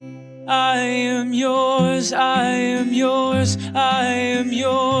I am yours, I am yours, I am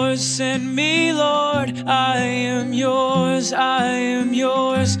yours. Send me, Lord. I am yours, I am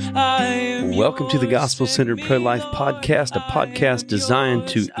yours, I am yours. Welcome to the Gospel-Centered Pro-Life Podcast, a podcast designed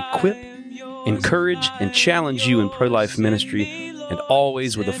to equip, encourage, and challenge you in pro-life ministry, and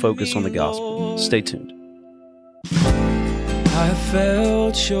always with a focus on the gospel. Stay tuned. I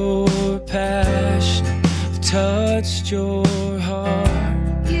felt your passion, I've touched your heart.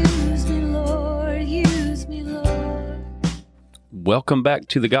 Use me, Lord, use me, Lord. Welcome back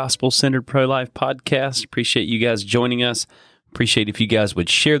to the Gospel-Centered Pro-Life Podcast. Appreciate you guys joining us. Appreciate if you guys would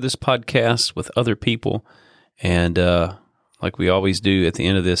share this podcast with other people. And like we always do at the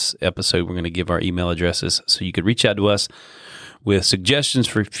end of this episode, we're going to give our email addresses so you could reach out to us with suggestions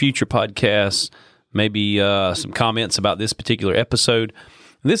for future podcasts, maybe some comments about this particular episode.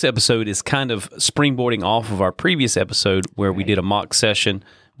 This episode is kind of springboarding off of our previous episode where we did a mock session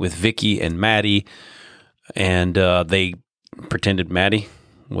with Vicky and Maddie, and they pretended Maddie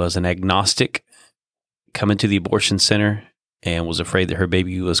was an agnostic coming to the abortion center and was afraid that her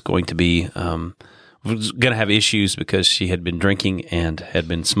baby was going to have issues because she had been drinking and had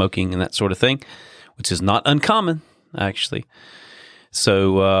been smoking and that sort of thing, which is not uncommon, actually.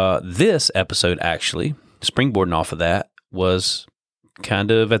 So this episode, actually, springboarding off of that, was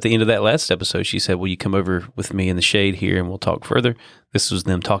kind of at the end of that last episode. She said, will you come over with me in the shade here and we'll talk further? This was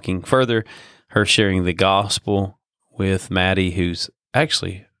them talking further, her sharing the gospel with Maddie, who's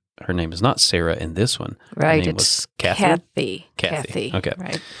actually, her name is not Sarah in this one. Right, her name it's was Catherine? Kathy. Okay.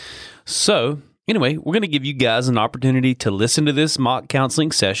 Right. So anyway, we're going to give you guys an opportunity to listen to this mock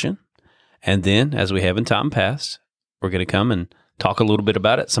counseling session. And then, as we have in time past, we're going to come and talk a little bit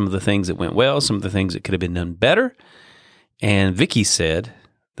about it, some of the things that went well, some of the things that could have been done better. And Vicky said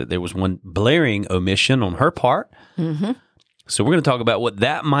that there was one blaring omission on her part. Mm-hmm. So we're going to talk about what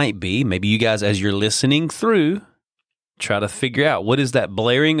that might be. Maybe you guys, as you're listening through, try to figure out what is that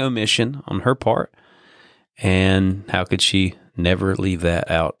blaring omission on her part and how could she never leave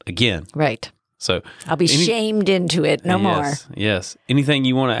that out again. Right. So I'll be shamed into it no more. Yes. Anything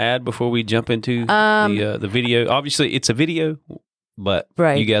you want to add before we jump into the video? Obviously, it's a video, but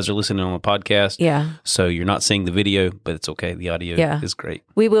you guys are listening on a podcast. Yeah. So you're not seeing the video, but it's okay. The audio is great.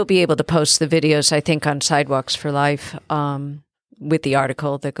 We will be able to post the videos, I think, on Sidewalks for Life with the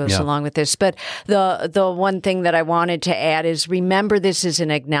article that goes along with this. But the one thing that I wanted to add is, remember, this is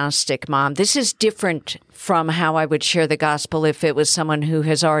an agnostic mom. This is different from how I would share the gospel if it was someone who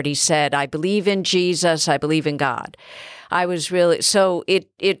has already said, I believe in Jesus, I believe in God. I was really, so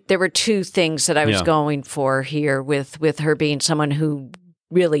there were two things that I was going for here with her being someone who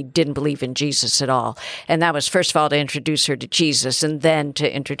really didn't believe in Jesus at all. And that was, first of all, to introduce her to Jesus and then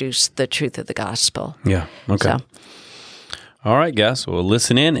to introduce the truth of the gospel. Yeah. Okay. So, all right, guys. Well,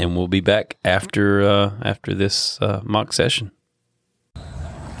 listen in, and we'll be back after this mock session.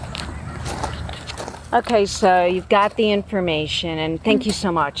 okay, so you've got the information, and thank you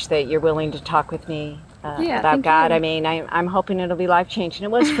so much that you're willing to talk with me about God. You. I mean, I'm hoping it'll be life-changing. It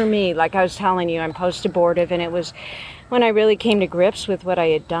was for me. Like I was telling you, I'm post-abortive, and it was when I really came to grips with what I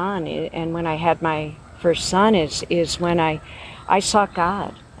had done, and when I had my first son is when I sought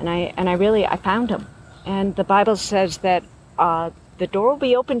God, and I found him. And the Bible says that the door will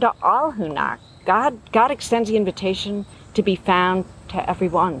be open to all who knock. God extends the invitation to be found to every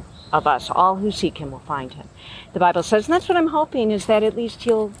one of us. All who seek him will find him. The Bible says, and that's what I'm hoping, is that at least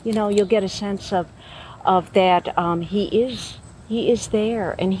you'll get a sense of that he is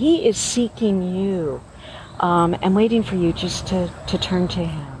there, and he is seeking you and waiting for you just to turn to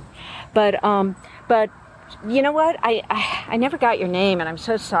him. But you know what? I never got your name, and I'm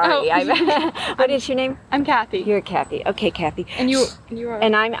so sorry. What is your name? I'm Kathy. You're Kathy. Okay, Kathy. And you are?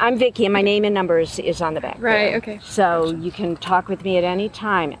 And I'm Vicky, and my name and number is on the back. Right, there. okay. So you can talk with me at any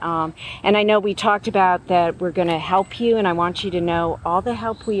time. And I know we talked about that we're going to help you, and I want you to know all the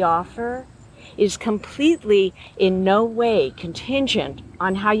help we offer is completely in no way contingent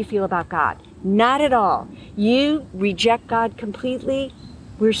on how you feel about God. Not at all. You reject God completely,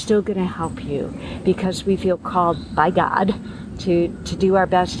 we're still going to help you because we feel called by God to do our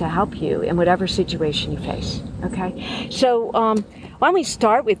best to help you in whatever situation you face. Okay? So why don't we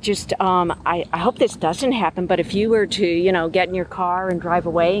start with just, I hope this doesn't happen, but if you were to, get in your car and drive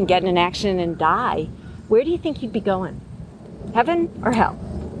away and get in an accident and die, where do you think you'd be going? Heaven or hell?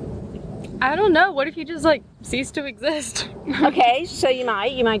 I don't know. What if you just cease to exist? Okay, so you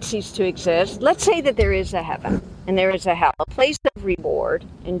might cease to exist. Let's say that there is a heaven and there is a hell, a place of reward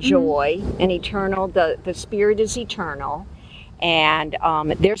and joy and eternal. The spirit is eternal, And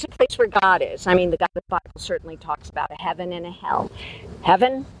there's a place where God is. I mean, the God of the Bible certainly talks about a heaven and a hell.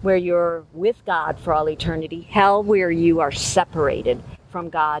 Heaven, where you're with God for all eternity. Hell, where you are separated from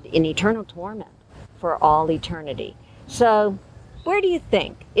God in eternal torment for all eternity. So, where do you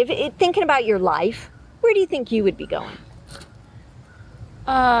think, if thinking about your life, where do you think you would be going?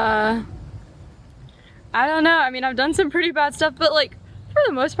 I don't know. I mean, I've done some pretty bad stuff, but like for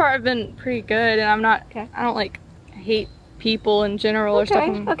the most part, I've been pretty good, and I'm not. Okay. I don't like hate people in general or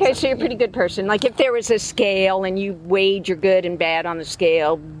stuff. Okay, so you're a pretty good person. Like if there was a scale and you weighed your good and bad on the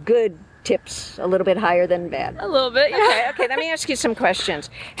scale, good tips a little bit higher than bad. A little bit, yeah. Okay, let me ask you some questions.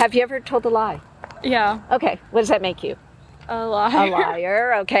 Have you ever told a lie? Yeah. Okay, what does that make you? A liar. A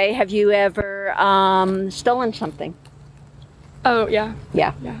liar, okay. Have you ever stolen something? Oh, yeah.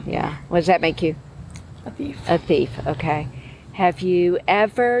 Yeah. What does that make you? A thief. A thief, okay. Have you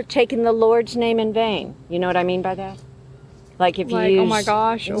ever taken the Lord's name in vain? You know what I mean by that? Like if you use, oh my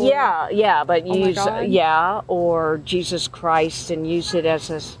gosh. Or, yeah, but oh use, my God. or Jesus Christ and use it as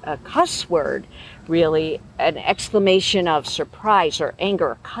a cuss word, really, an exclamation of surprise or anger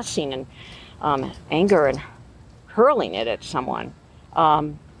or cussing and anger and hurling it at someone.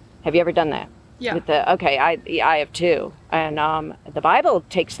 Have you ever done that? Yeah. Okay, I have too. And the Bible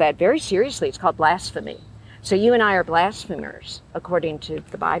takes that very seriously. It's called blasphemy. So you and I are blasphemers, according to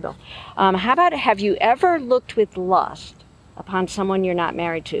the Bible. How about, have you ever looked with lust upon someone you're not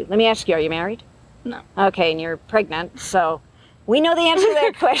married to? Let me ask you, are you married? No. Okay, and you're pregnant, so we know the answer to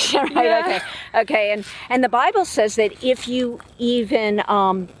that question, right? Yeah. Okay, and the Bible says that if you even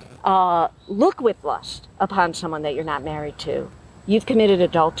look with lust upon someone that you're not married to, you've committed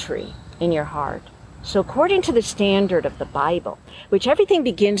adultery in your heart. So according to the standard of the Bible, which everything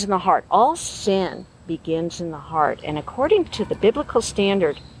begins in the heart, all sin begins in the heart. And according to the biblical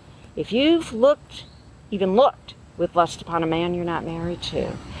standard, if you've even looked with lust upon a man you're not married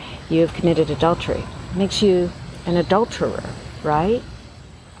to, you have committed adultery. It makes you an adulterer, right?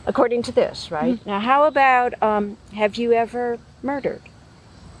 According to this, right? Mm-hmm. Now, how about, have you ever murdered?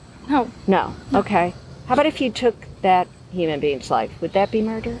 No. No. Okay. How about if you took that human being's life? Would that be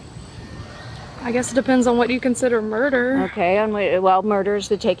murder? I guess it depends on what you consider murder. Okay. Well, murder is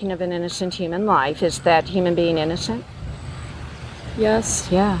the taking of an innocent human life. Is that human being innocent? Yes.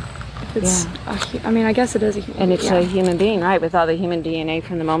 Yeah. It's. I mean, I guess it is a human. And it's a human being, right? With all the human DNA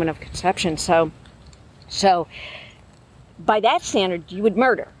from the moment of conception. So, by that standard, you would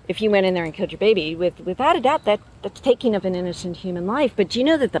murder if you went in there and killed your baby. Without a doubt, that's taking of an innocent human life. But do you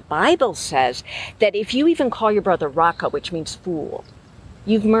know that the Bible says that if you even call your brother Raka, which means fool,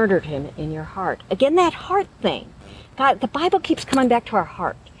 you've murdered him in your heart. Again, that heart thing. God, the Bible keeps coming back to our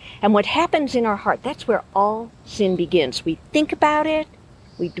heart. And what happens in our heart, that's where all sin begins. We think about it,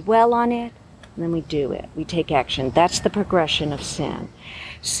 we dwell on it, and then we do it. We take action. That's the progression of sin.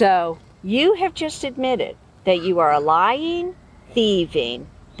 So you have just admitted that you are a lying, thieving,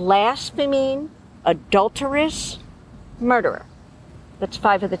 blaspheming, adulterous murderer. That's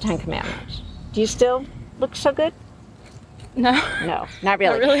 5 of the 10 commandments. Do you still look so good? No. No, not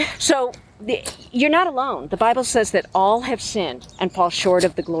really. Not really. So you're not alone. The Bible says that all have sinned and fall short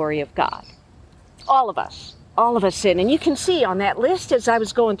of the glory of God. All of us sin. And you can see on that list as I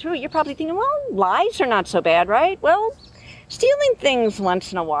was going through it, you're probably thinking, well, lies are not so bad, right? Well, stealing things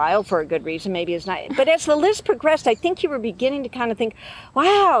once in a while for a good reason maybe is not. But as the list progressed, I think you were beginning to kind of think,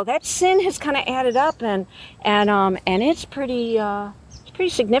 wow, that sin has kind of added up and it's pretty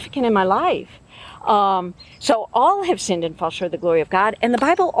significant in my life. So all have sinned and fall short of the glory of God. And the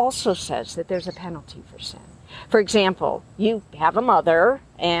Bible also says that there's a penalty for sin. For example, you have a mother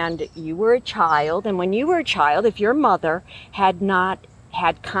and you were a child. And when you were a child, if your mother had not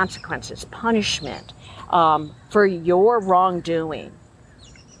had consequences, punishment, for your wrongdoing,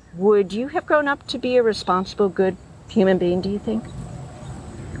 would you have grown up to be a responsible, good human being, do you think?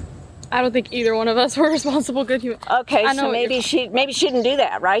 I don't think either one of us were responsible good human. Okay, so maybe she didn't do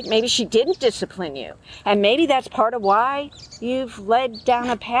that, right? Maybe she didn't discipline you. And maybe that's part of why you've led down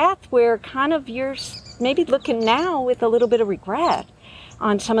a path where kind of you're maybe looking now with a little bit of regret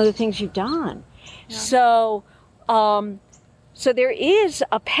on some of the things you've done. Yeah. So there is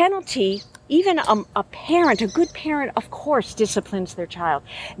a penalty. Even a parent, a good parent, of course, disciplines their child.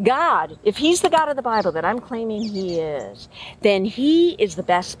 God, if he's the God of the Bible that I'm claiming he is, then he is the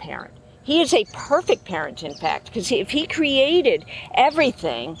best parent. He is a perfect parent, in fact, because if he created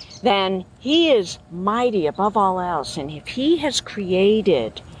everything, then he is mighty above all else. And if he has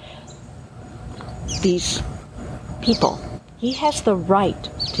created these people, he has the right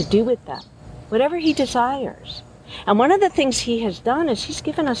to do with them whatever he desires. And one of the things he has done is he's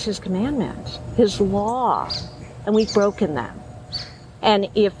given us his commandments, his law, and we've broken them. And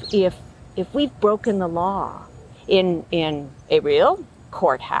if we've broken the law in a real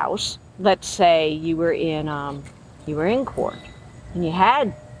courthouse, let's say you were in court and you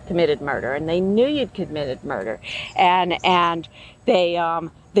had committed murder and they knew you'd committed murder, and they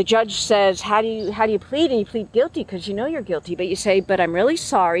the judge says, how do you plead? And you plead guilty because you know you're guilty, but you say, but I'm really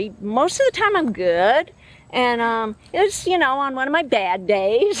sorry. Most of the time I'm good. And it was, on one of my bad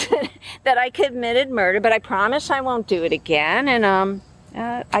days that I committed murder, but I promise I won't do it again. And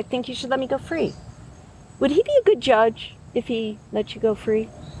I think you should let me go free. Would he be a good judge if he let you go free?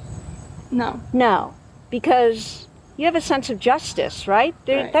 No. No, because you have a sense of justice, right?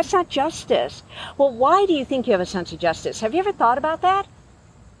 Right. That's not justice. Well, why do you think you have a sense of justice? Have you ever thought about that?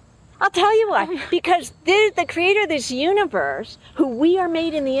 I'll tell you why. Because the creator of this universe, who we are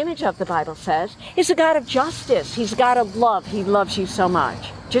made in the image of, the Bible says, is a God of justice. He's a God of love. He loves you so much.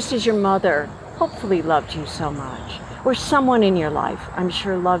 Just as your mother hopefully loved you so much. Or someone in your life, I'm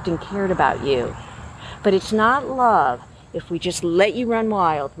sure, loved and cared about you. But it's not love if we just let you run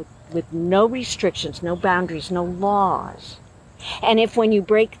wild with no restrictions, no boundaries, no laws. And if when you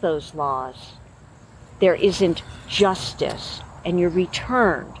break those laws, there isn't justice and you're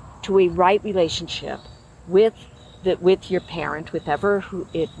returned to a right relationship with your parent, whoever who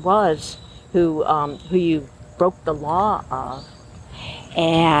it was who you broke the law of,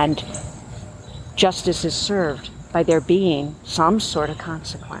 and justice is served by there being some sort of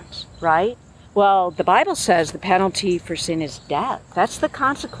consequence, right? Well, the Bible says the penalty for sin is death. That's the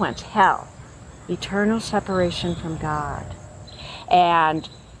consequence, hell, eternal separation from God. And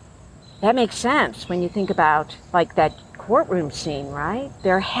that makes sense when you think about like that courtroom scene, right?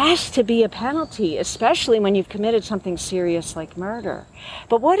 There has to be a penalty, especially when you've committed something serious like murder.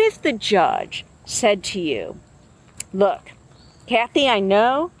 But what if the judge said to you, look, Kathy, I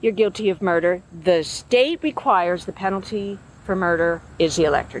know you're guilty of murder. The state requires the penalty for murder is the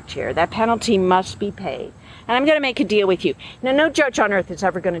electric chair. That penalty must be paid. And I'm going to make a deal with you. Now, no judge on earth is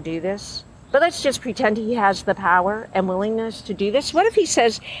ever going to do this, but let's just pretend he has the power and willingness to do this. What if he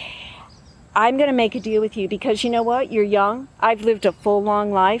says, I'm going to make a deal with you because you know what? You're young. I've lived a full,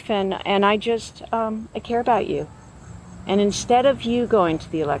 long life, and I just, I care about you. And instead of you going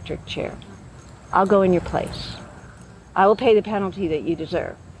to the electric chair, I'll go in your place. I will pay the penalty that you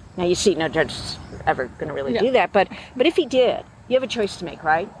deserve. Now, you see, no judge is ever going to really do that, but if he did, you have a choice to make,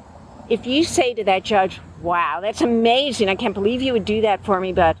 right? If you say to that judge, wow, that's amazing. I can't believe you would do that for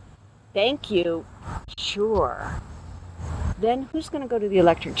me, but thank you. Sure. Then who's going to go to the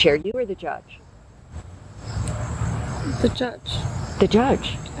electric chair, you or the judge? The judge. The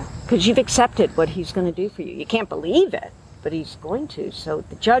judge. Because you've accepted what he's going to do for you. You can't believe it, but he's going to. So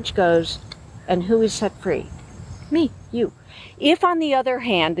the judge goes, and who is set free? Me. You. If, on the other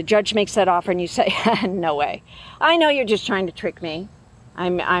hand, the judge makes that offer and you say, no way. I know you're just trying to trick me.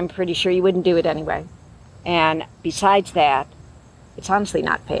 I'm pretty sure you wouldn't do it anyway. And besides that, it's honestly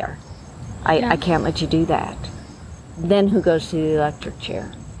not fair. I can't let you do that. Then who goes to the electric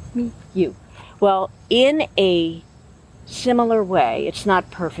chair? Me. You. Well, in a similar way, it's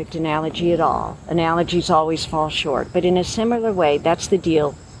not perfect analogy at all. Analogies always fall short. But in a similar way, that's the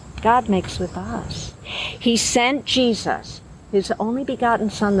deal God makes with us. He sent Jesus, his only begotten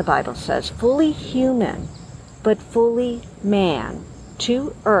Son, the Bible says, fully human, but fully man,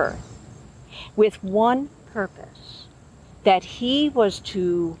 to earth, with one purpose, that he was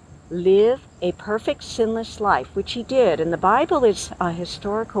to live a perfect sinless life, which he did. And the Bible is a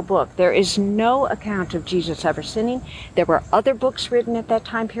historical book. There is no account of Jesus ever sinning. There were other books written at that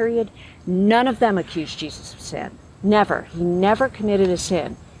time period. None of them accused Jesus of sin. Never. He never committed a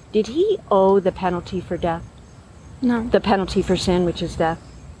sin. Did he owe the penalty for death? No. The penalty for sin, which is death?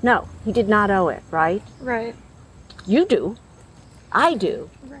 No, he did not owe it, right? Right. You do. I do.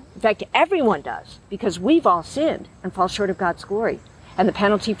 Right. In fact, everyone does, because we've all sinned and fall short of God's glory. And the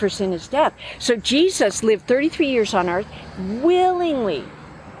penalty for sin is death. So Jesus lived 33 years on earth, willingly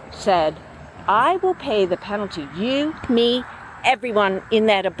said, I will pay the penalty. You, me, everyone in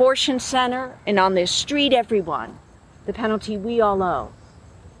that abortion center and on this street, everyone. The penalty we all owe.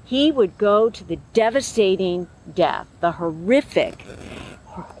 He would go to the devastating death, the horrific,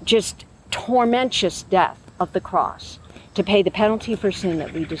 just tormentous death of the cross to pay the penalty for sin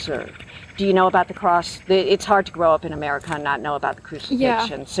that we deserved. Do you know about the cross? It's hard to grow up in America and not know about the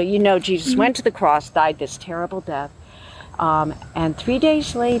crucifixion. Yeah. So you know Jesus went to the cross, died this terrible death, and 3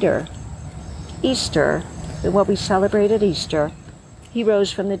 days later, Easter, what we celebrate at Easter, he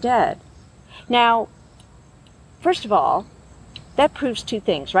rose from the dead. Now, first of all, that proves two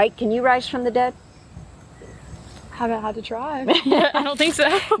things, right? Can you rise from the dead? Haven't had to try. I don't think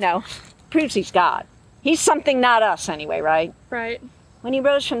so. No. Proves he's God. He's something not us anyway, right? Right. When he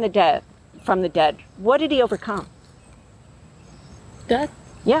rose from the dead, what did he overcome? Death.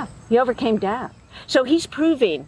 Yeah, he overcame death. So he's proving